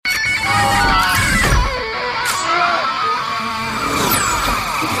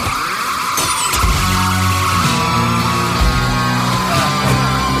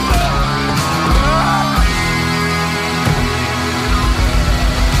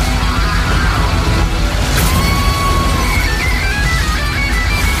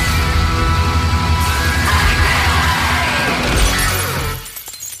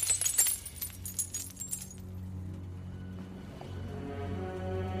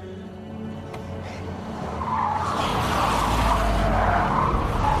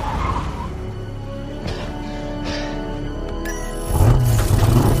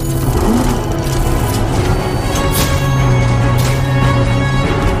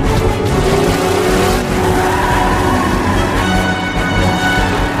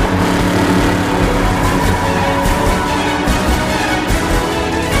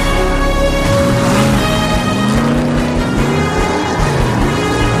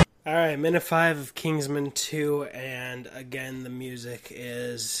Alright, minute 5 of Kingsman 2, and again, the music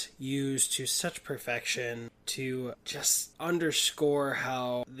is used to such perfection to just underscore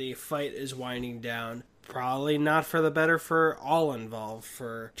how the fight is winding down. Probably not for the better for all involved,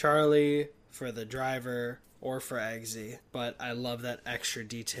 for Charlie, for the driver, or for Eggsy, but I love that extra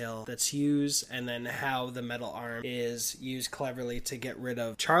detail that's used, and then how the metal arm is used cleverly to get rid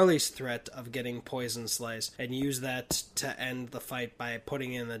of Charlie's threat of getting poison sliced, and use that to end the fight by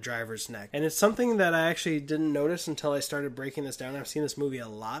putting in the driver's neck. And it's something that I actually didn't notice until I started breaking this down. I've seen this movie a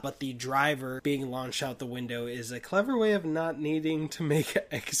lot, but the driver being launched out the window is a clever way of not needing to make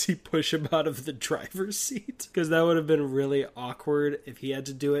Eggsy push him out of the driver's seat, because that would have been really awkward if he had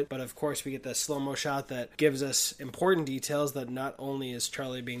to do it. But of course, we get the slow-mo shot that gives us important details that not only is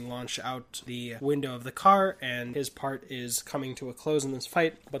Charlie being launched out the window of the car and his part is coming to a close in this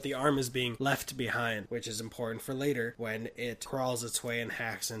fight, but the arm is being left behind, which is important for later when it crawls its way and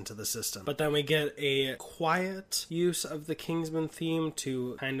hacks into the system. But then we get a quiet use of the Kingsman theme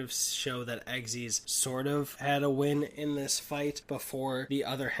to kind of show that Eggsy's sort of had a win in this fight before the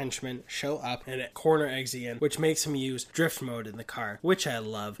other henchmen show up and corner Eggsy in, which makes him use drift mode in the car, which I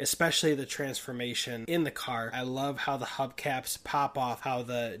love, especially the transformation in the car. I love how the hubcaps pop off, how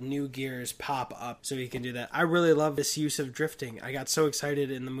the new gears pop up so he can do that. I really love this use of drifting. I got so excited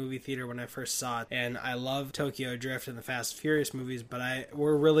in the movie theater when I first saw it, and I love Tokyo Drift and the Fast and Furious movies, but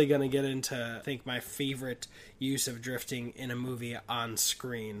we're really going to get into, I think, my favorite use of drifting in a movie on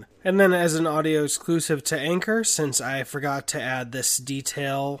screen. And then as an audio exclusive to Anchor, since I forgot to add this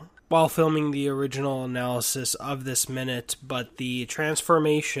detail while filming the original analysis of this minute, but the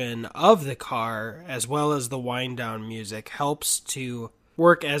transformation of the car, as well as the wind down music, helps to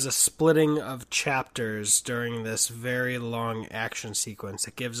work as a splitting of chapters during this very long action sequence.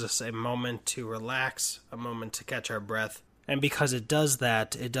 It gives us a moment to relax, a moment to catch our breath. And because it does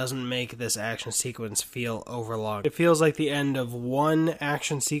that, it doesn't make this action sequence feel overlong. It feels like the end of one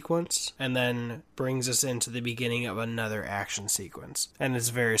action sequence and then brings us into the beginning of another action sequence. And it's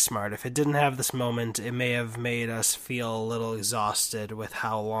very smart. If it didn't have this moment, it may have made us feel a little exhausted with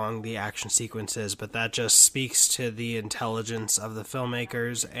how long the action sequence is, but that just speaks to the intelligence of the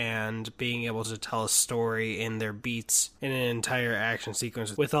filmmakers and being able to tell a story in their beats in an entire action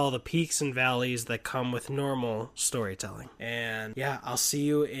sequence with all the peaks and valleys that come with normal storytelling. And yeah, I'll see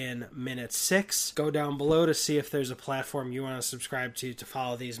you in minute 6. Go down below to see if there's a platform you want to subscribe to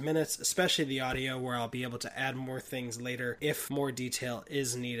follow these minutes, especially the audio, where I'll be able to add more things later if more detail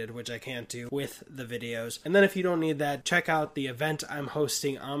is needed, which I can't do with the videos. And then if you don't need that, check out the event I'm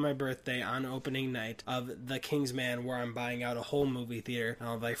hosting on my birthday on opening night of The Kingsman, where I'm buying out a whole movie theater.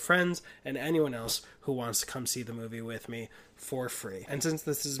 I'll invite friends and anyone else who wants to come see the movie with me for free. And since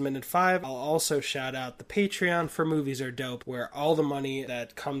this is minute 5, I'll also shout out the Patreon for Movies Are Dope, where all the money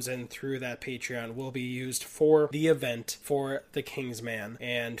that comes in through that Patreon will be used for the event for The Kingsman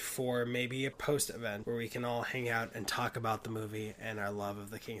and for maybe a post event where we can all hang out and talk about the movie and our love of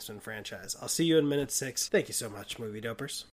the Kingsman franchise. I'll see you in minute 6. Thank you so much, Movie Dopers.